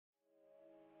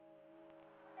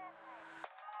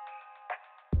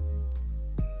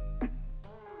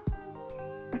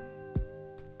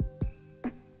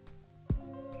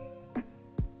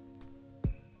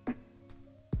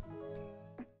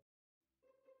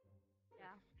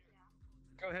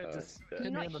Go ahead, just Can hit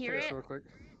you me not in the hear face it? real quick.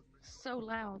 So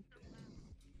loud.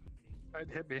 Alright,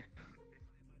 hit me.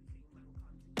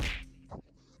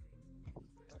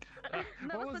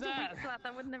 No, What was such a that? weak slap.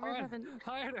 That would never happen.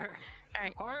 Harder!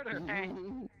 Alright. Harder! Alright.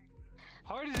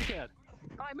 Hard as you can.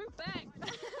 Oh, I moved back!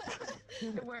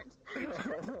 It worked.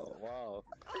 Oh, wow.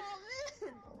 Oh,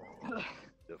 man!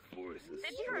 The force is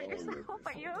Did you hurt strong yourself? with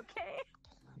Are you okay?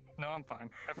 No, I'm fine.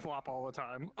 I flop all the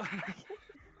time.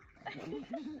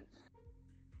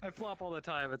 I flop all the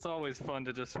time. It's always fun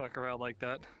to just fuck around like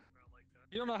that.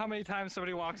 You don't know how many times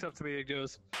somebody walks up to me and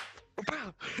goes,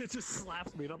 "Pow!" It just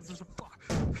slaps me and I'm just fuck.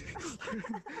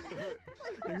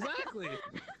 Exactly.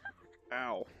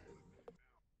 Ow.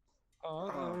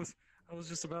 I was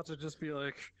just about to just be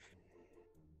like,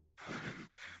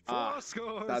 Ah, four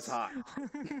scores. that's hot.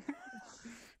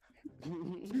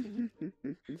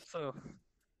 So,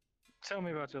 tell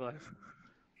me about your life.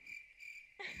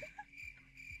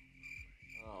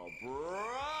 Oh,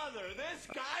 brother, this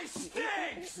guy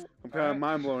stinks! I'm kind of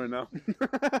mind blown now.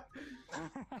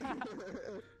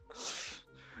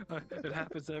 It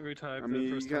happens every time. I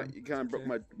mean, you kind of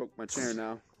broke my chair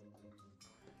now.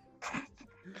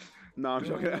 No, I'm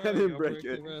joking. I didn't break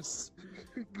it.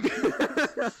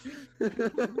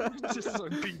 Just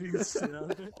start beating the shit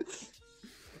out of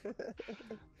it.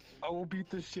 I will beat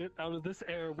the shit out of this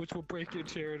air, which will break your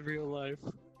chair in real life.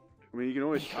 I mean, you can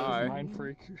always try. Mind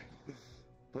freak.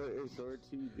 But it's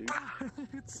RT, dude.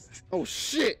 It's... Oh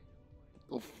shit!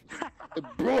 Oh, it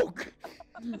broke!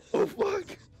 Oh fuck!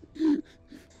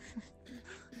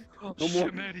 Oh, No shit,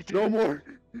 more! man, he did No it. more!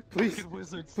 Please! Fucking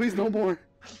wizards. Please, no more!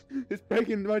 It's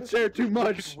breaking my chair too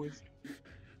much! Fucking wizards.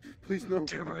 Please, no!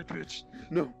 Damn right, bitch.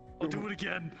 No! I'll do it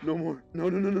again. No more! No!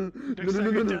 No! No! No! No! Next No! No! time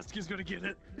No! your No! desk is gonna get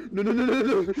it. No! No! No!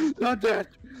 No! No! Not that!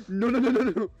 No! No! No! No!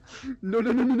 No! No!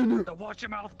 No! No! No! No! Now watch your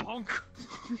mouth, punk.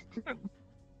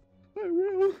 I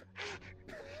will.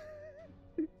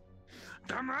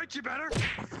 Damn right, you better.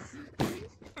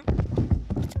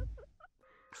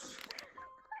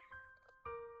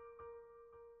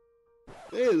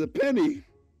 Hey, the penny!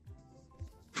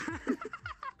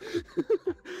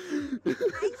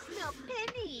 I smell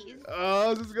pennies! Oh, I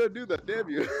was just gonna do that, damn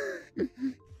you.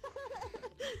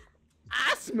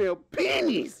 I smell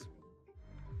pennies!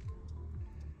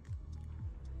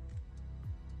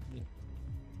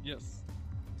 Yes.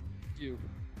 You.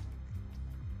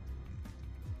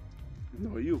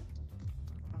 No, you.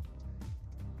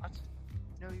 What?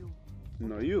 No, you.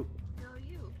 No, you. No,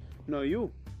 you. No,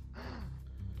 you.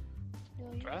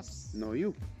 No, you. Dress? No,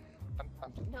 you.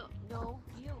 No,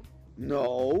 you.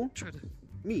 No. Try to...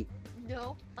 Me.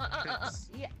 No. Hips.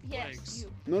 Yes, Legs.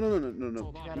 you. No, no, no, no, no,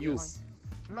 Hold no. on. You.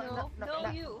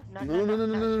 No, you. No, no, no, no,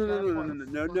 no, no, no, no,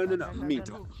 no, no, no, no, me.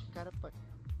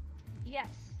 Yes.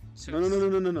 No, no, no, no,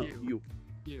 no, no, no, you.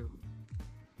 You.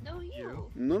 No, you.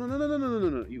 No, no, no, no, no, no, no,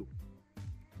 no, you.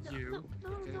 You. No,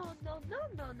 Okay.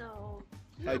 no.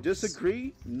 I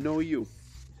disagree. No, you.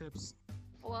 Hips.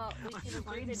 Well, we can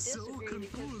agree to I'm so disagree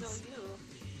because confused. no,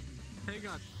 you. Hang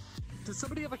on. Does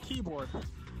somebody have a keyboard?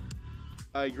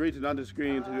 I agree to not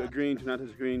disagree, to agreeing to not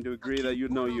disagreeing, to agree that you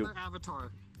know Keyboard you. on their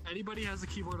avatar. Anybody has a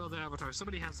keyboard on their avatar.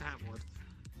 Somebody has to have one.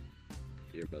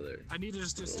 Your brother. I need to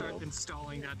just start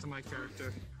installing that to my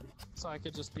character. So I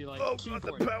could just be like, Oh, got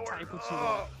the keyboard, power. type what you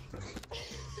want.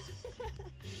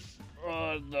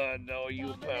 Oh, the no you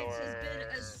Dominance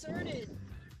has power. been asserted.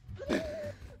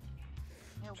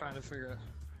 I'm trying to figure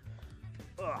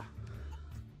out. Ugh.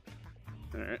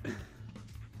 Alright.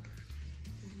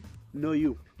 No,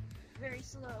 you. Very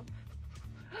slow.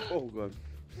 Oh, God.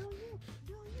 No, you.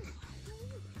 No, you.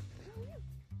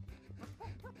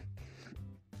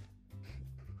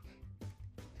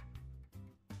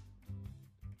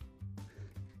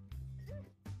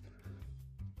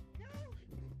 No,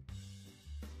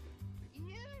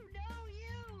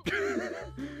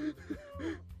 you.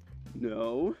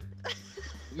 No, you. No.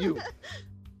 You.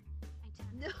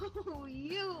 No,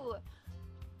 you.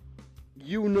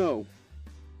 You know.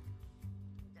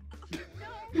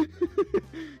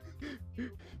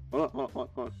 Hold on, hold on,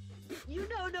 hold on. You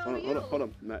know, no, Hold on, you. hold on, hold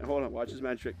on. Matt, hold on. Watch this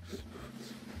mad trick.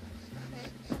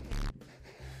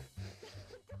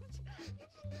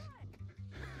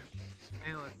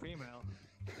 Male or female?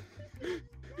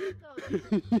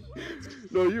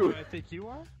 No, you. Do I think you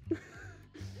are? No,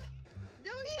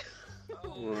 you.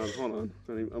 Hold on.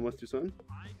 I must do something.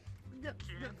 I No,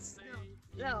 can't say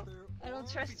no, either I don't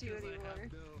or trust you because I anymore.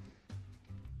 have no-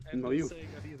 No, I'm not you. saying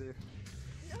that either.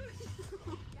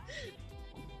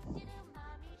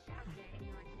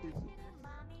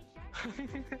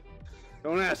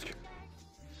 Don't ask.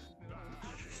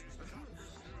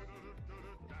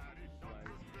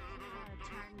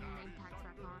 Turn name tags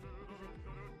back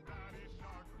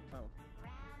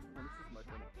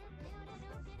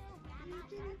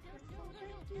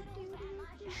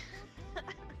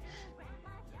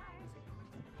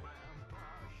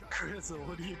Grizzle,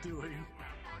 what are you doing?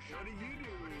 What are you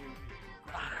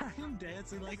doing? I'm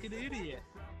dancing like an idiot.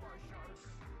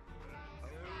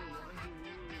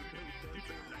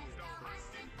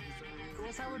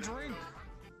 Let's have a drink.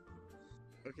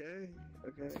 Okay.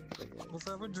 Let's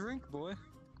have a drink, boy.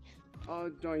 I'll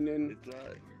join in.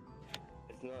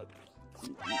 It's not.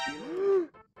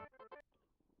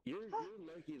 You're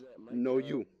lucky that my No,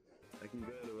 you. I can go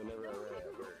to whenever I want.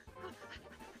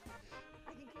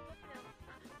 I can keep up now.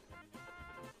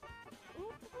 Ooh,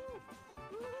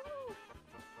 ooh, ooh.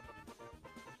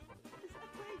 Is that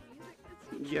playing music? That's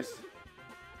so Yes. cute.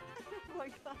 Oh my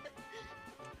god.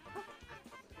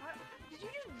 Did you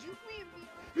just juke me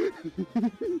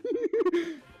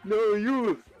immediately? No, you.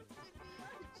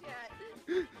 Chat.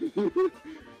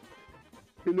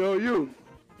 No, you.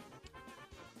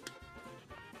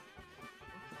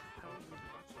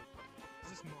 Is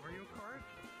this Mario Kart?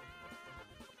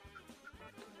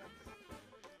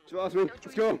 She lost me.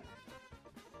 Let's go.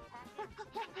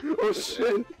 Oh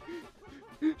shit.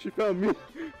 She found me.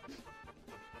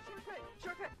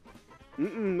 Shortcut.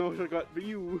 No shortcut for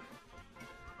you.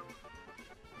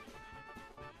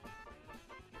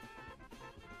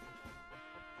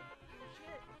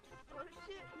 Oh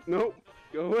shit. Nope.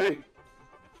 Go away.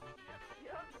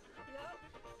 Yup.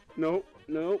 Nope.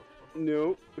 Nope.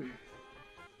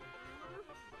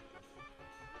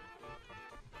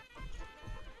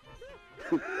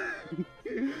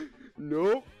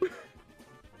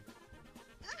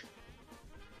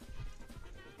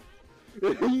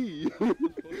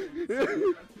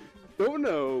 Don't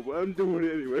know, but I'm doing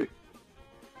it anyway.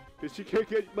 Cause she can't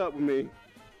catch up with me.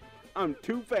 I'm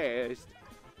too fast.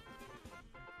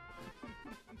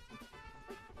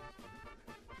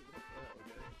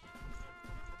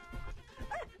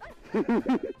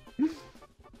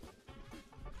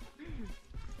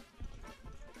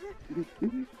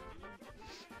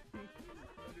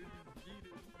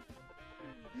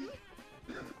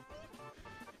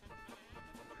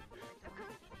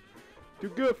 Too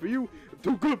good for you. I'm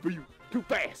too good for you. Too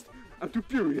fast. I'm too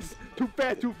furious. Too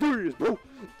fast, too furious, bro.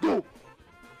 Go.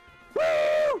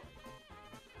 Woo!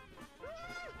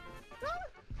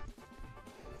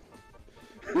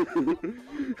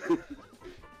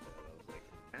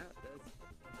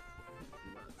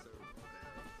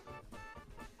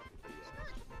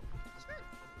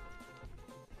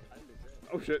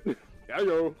 Oh shit. Gotta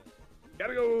go.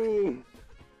 Gotta go.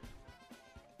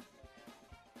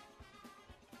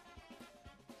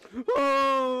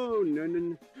 Oh no.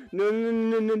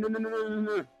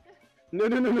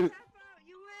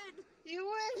 You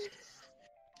win.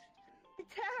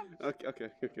 Tap. Okay.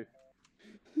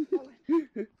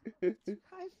 Too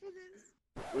high for this.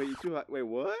 Wait, you too high. Wait,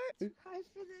 what? Too high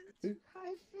for this. Too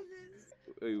high for this.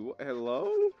 Wait, what?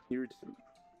 Hello? You're.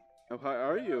 How high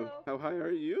are you? Hello. How high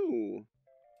are you?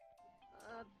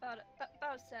 About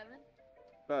 7.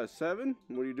 About 7?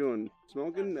 What are you doing?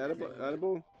 Smoking?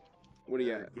 Edible? What are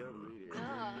you at? No,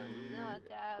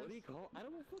 Dad. What do you call? I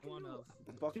don't know. One of.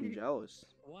 I'm fucking jealous.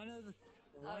 One of the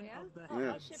Yeah. heads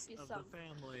of the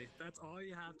family. That's all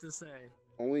you have to say.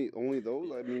 Only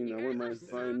those? I mean, I wouldn't mind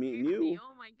fine meeting you.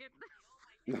 Oh my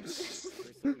goodness.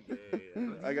 We're so gay.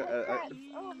 I got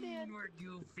Oh man. You're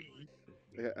goofy.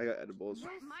 I got edibles.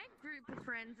 My group of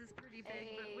friends is pretty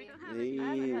big, but we don't have Hey. any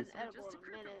I haven't friends, had so edible just a in a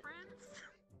group minute. of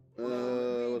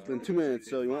friends. It's been 2 minutes,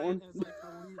 so you want one? As, like, the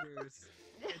leaders.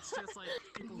 It's just like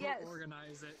people Yes. who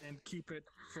organize it and keep it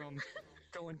from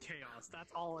going chaos.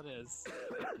 That's all it is.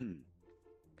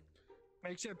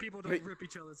 Make sure people don't Wait. rip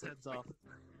each other's heads off.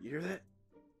 You hear that?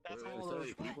 That's Wait, all sorry.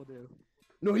 those people do.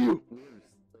 No, you! We're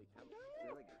like,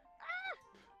 we're like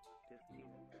 15.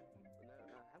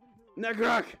 Neck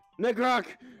rock!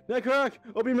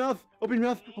 Open your mouth!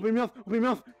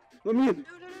 Let me in!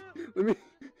 No.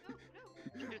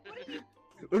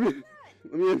 Let me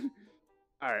in!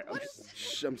 Alright,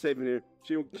 I'm safe in here.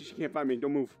 She can't find me.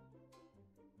 Don't move.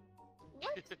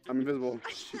 What? I'm invisible.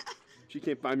 She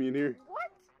can't find me in here.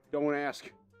 What? Don't ask.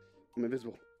 I'm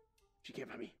invisible. She can't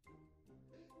find me.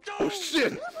 Oh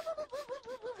shit!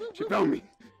 She found me.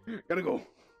 Gotta go.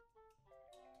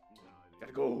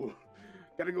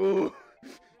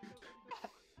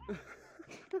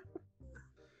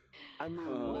 I'm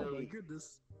Oh my really,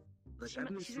 goodness. like, She's I've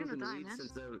been gonna smoking die, weed man.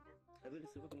 since I've been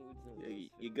smoking weed since.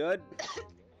 You good?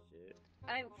 Shit.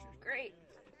 I'm great.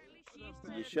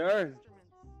 You sure?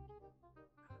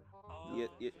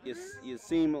 You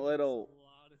seem a little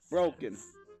broken.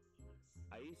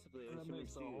 I used to play That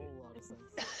makes instruments a too. whole lot of sense.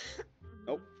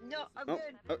 Oh, No, I'm oh,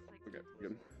 good. oh, okay,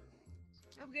 good.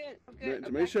 I'm good. Just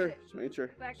I'm make back sure. in it. Just make sure.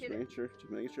 Back Just in it.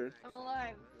 make sure. I'm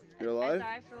alive. You're I alive?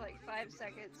 died for like 5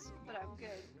 seconds, but I'm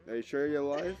good. Are you sure you're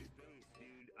alive?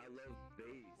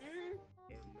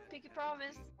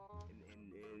 promise.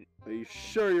 Are you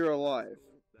sure you're alive?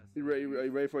 Are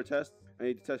you ready for a test? I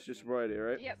need to test your sobriety, all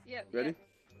right? Yep. Ready?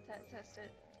 Yep. Test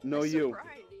it. No, My you.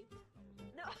 sobriety.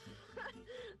 No.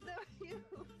 No, you.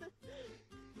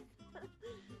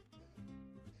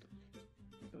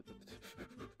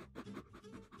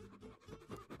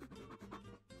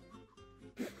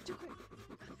 Too quick.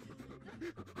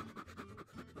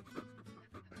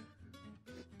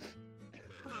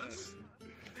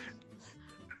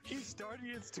 He's starting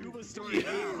his tuba story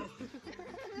now.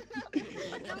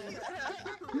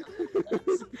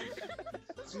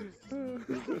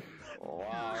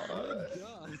 Wow. Oh,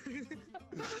 God.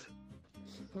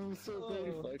 I'm so glad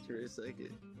you fucked for a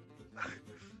second.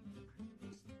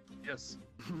 Yes.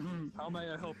 How may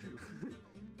I help you?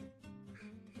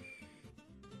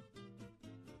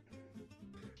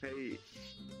 Hey.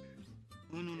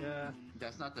 Yeah.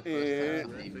 That's not the first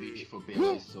time they reached for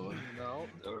Billy's sword. No.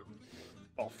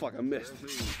 Oh fuck! I missed.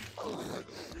 Oh,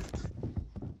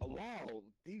 wow,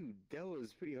 dude, that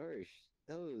was pretty harsh.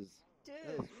 That was. Dude,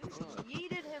 That you was just fun.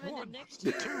 yeeted him into One, next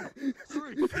year. 2,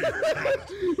 3.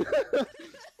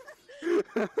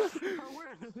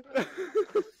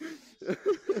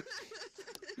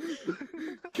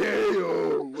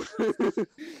 KO.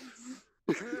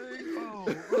 Oh.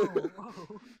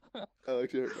 I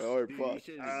like your hard Dude, fuck. you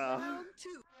should- Round 2.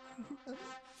 You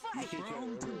Fight. should try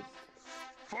Round to two. roast.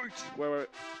 Fight! Wait.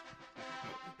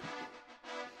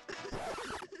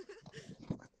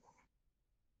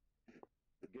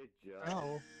 Good job.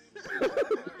 Ow.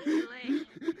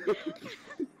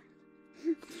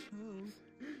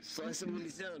 Slice him when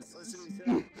he's down. Slice him when he's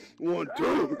down. 1,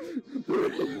 2,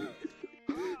 3.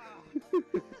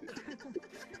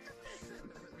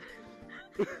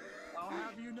 I'll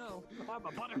have you know, I'm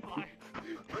a butterfly.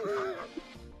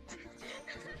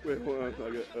 Wait, hold on.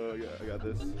 I got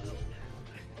this.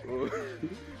 Hold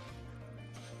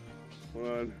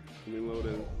on. Let me load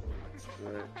in.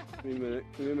 Alright. Give me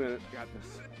a minute. Got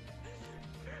this.